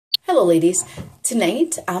Hello ladies,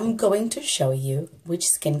 tonight I'm going to show you which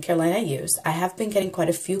skincare line I use. I have been getting quite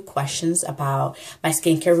a few questions about my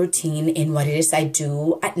skincare routine and what it is I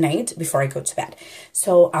do at night before I go to bed.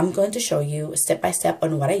 So I'm going to show you step by step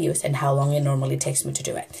on what I use and how long it normally takes me to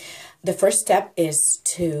do it. The first step is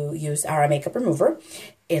to use our makeup remover.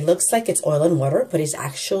 It looks like it's oil and water, but it's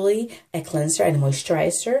actually a cleanser and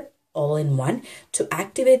moisturizer all in one. To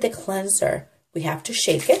activate the cleanser, we have to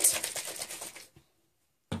shake it.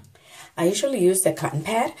 I usually use the cotton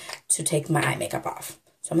pad to take my eye makeup off.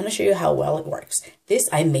 So I'm going to show you how well it works. This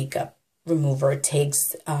eye makeup remover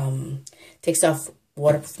takes off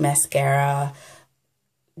waterproof mascara,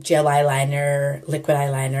 gel eyeliner, liquid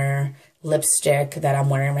eyeliner, lipstick that I'm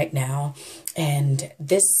wearing right now. And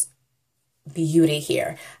this beauty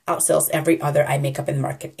here outsells every other eye makeup in the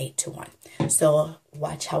market 8 to 1. So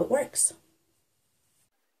watch how it works.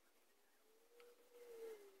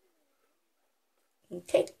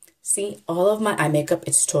 Okay. See, all of my eye makeup,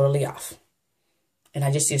 it's totally off. And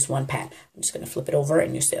I just used one pad. I'm just going to flip it over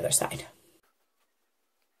and use the other side.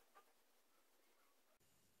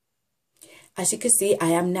 As you can see, I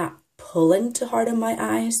am not pulling too hard on my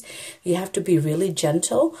eyes. You have to be really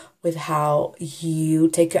gentle with how you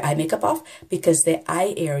take your eye makeup off because the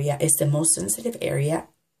eye area is the most sensitive area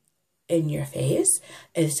in your face.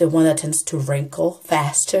 It's the one that tends to wrinkle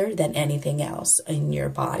faster than anything else in your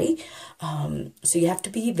body. So you have to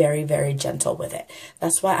be very, very gentle with it.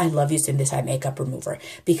 That's why I love using this eye makeup remover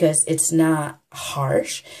because it's not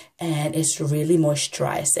harsh and it's really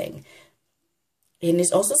moisturizing. And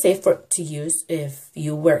it's also safe to use if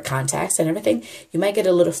you wear contacts and everything. You might get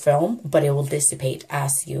a little film, but it will dissipate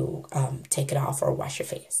as you take it off or wash your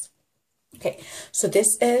face. Okay, so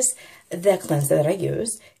this is the cleanser that I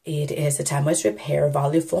use. It is a Time-Wise Repair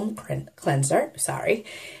Volume Foam Cleanser,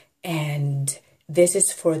 and this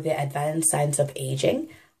is for the advanced signs of aging.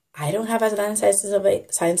 I don't have advanced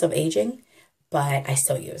signs of aging, but I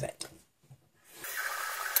still use it.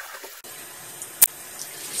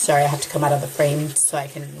 Sorry, I have to come out of the frame so I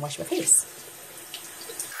can wash my face.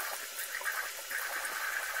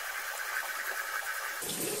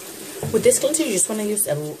 With this cleanser, you just want to use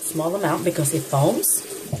a small amount because it foams.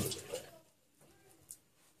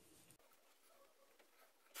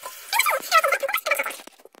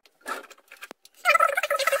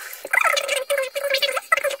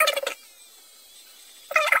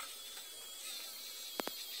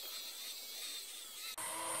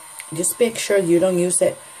 Just make sure you don't use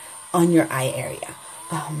it on your eye area.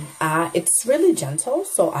 It's really gentle,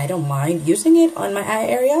 so I don't mind using it on my eye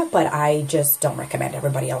area, but I just don't recommend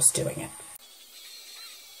everybody else doing it.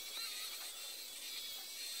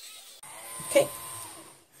 Okay.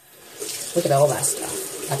 Look at all that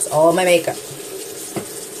stuff. That's all my makeup.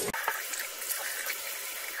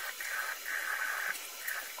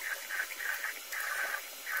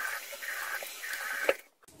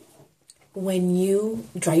 When you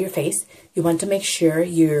dry your face, you want to make sure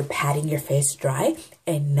you're patting your face dry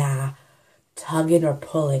and not tugging or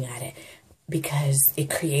pulling at it because it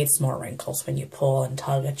creates more wrinkles when you pull and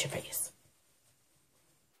tug at your face.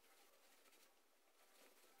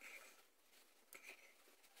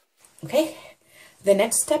 Okay, the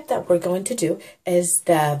next step that we're going to do is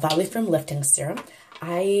the Volume Lifting Serum.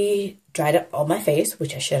 I dried up all my face,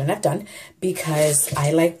 which I shouldn't have done, because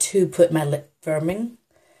I like to put my lip firming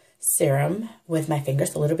serum with my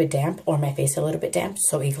fingers a little bit damp or my face a little bit damp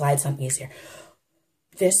so it glides on easier.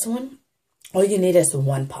 This one, all you need is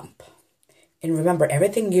one pump. And remember,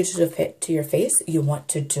 everything you do to fit to your face, you want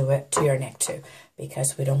to do it to your neck too,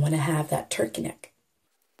 because we don't want to have that turkey neck.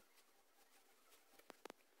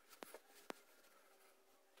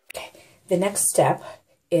 Okay, the next step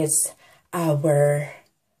is our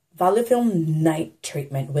Volume Night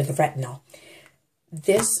Treatment with retinol.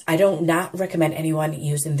 This, I do not recommend anyone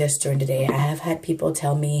using this during the day. I have had people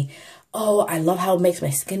tell me, oh, I love how it makes my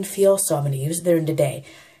skin feel, so I'm going to use it during the day.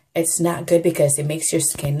 It's not good because it makes your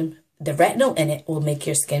skin, the retinol in it will make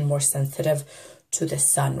your skin more sensitive to the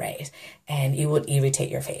sun rays, and it would irritate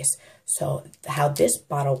your face. So how this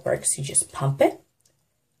bottle works, you just pump it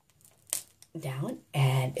down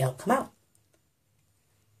and it'll come out.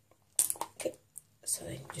 Okay, so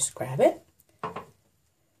then you just grab it.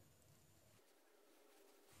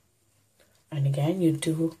 And again, you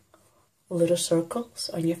do little circles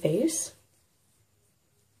on your face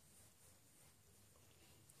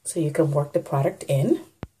so you can work the product in.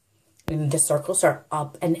 And the circles are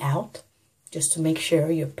up and out just to make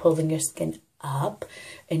sure you're pulling your skin up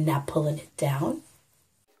and not pulling it down.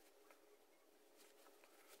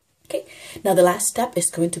 Okay, now the last step is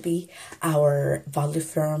going to be our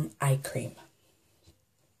Volume Eye Cream.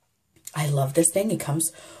 I love this thing. It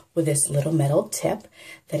comes with this little metal tip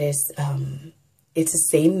that is, it's the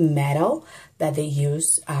same metal that they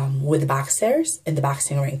use with the boxers in the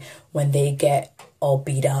boxing ring when they get all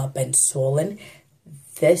beat up and swollen.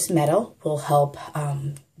 This metal will help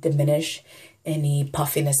diminish any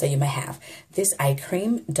puffiness that you might have. This eye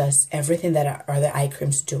cream does everything that our other eye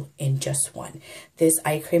creams do in just one. This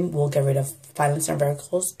eye cream will get rid of fine lines and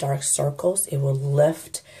wrinkles, dark circles. It will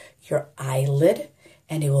lift your eyelid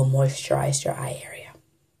and it will moisturize your eye area.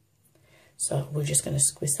 So we're just going to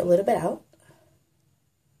squeeze a little bit out.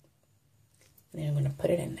 And then I'm going to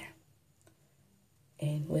put it in there.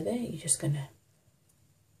 And with it, you're just going to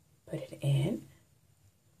put it in.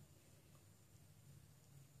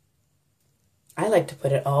 I like to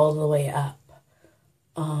put it all the way up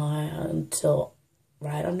until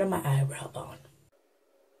right under my eyebrow bone.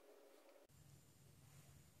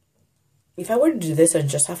 If I were to do this on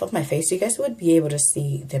just half of my face, you guys would be able to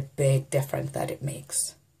see the big difference that it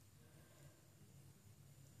makes.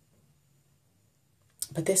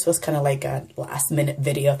 But this was kind of like a last minute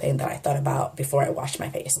video thing that I thought about before I washed my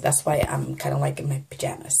face. That's why I'm kind of like in my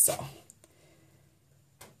pajamas, so.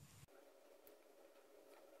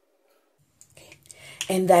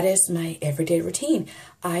 And that is my everyday routine.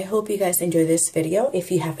 I hope you guys enjoy this video.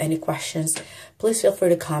 If you have any questions, please feel free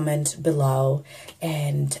to comment below.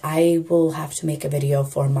 And I will have to make a video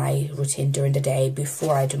for my routine during the day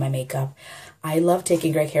before I do my makeup. I love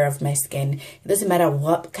taking great care of my skin. It doesn't matter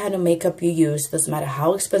what kind of makeup you use. It doesn't matter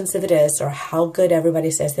how expensive it is or how good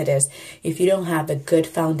everybody says it is. If you don't have a good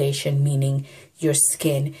foundation, meaning your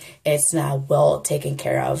skin, it's not well taken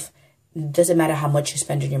care of. Doesn't matter how much you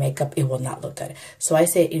spend on your makeup, it will not look good. So I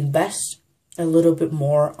say invest a little bit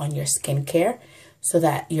more on your skincare so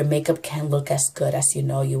that your makeup can look as good as you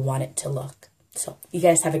know you want it to look. So you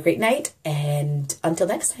guys have a great night, and until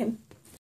next time.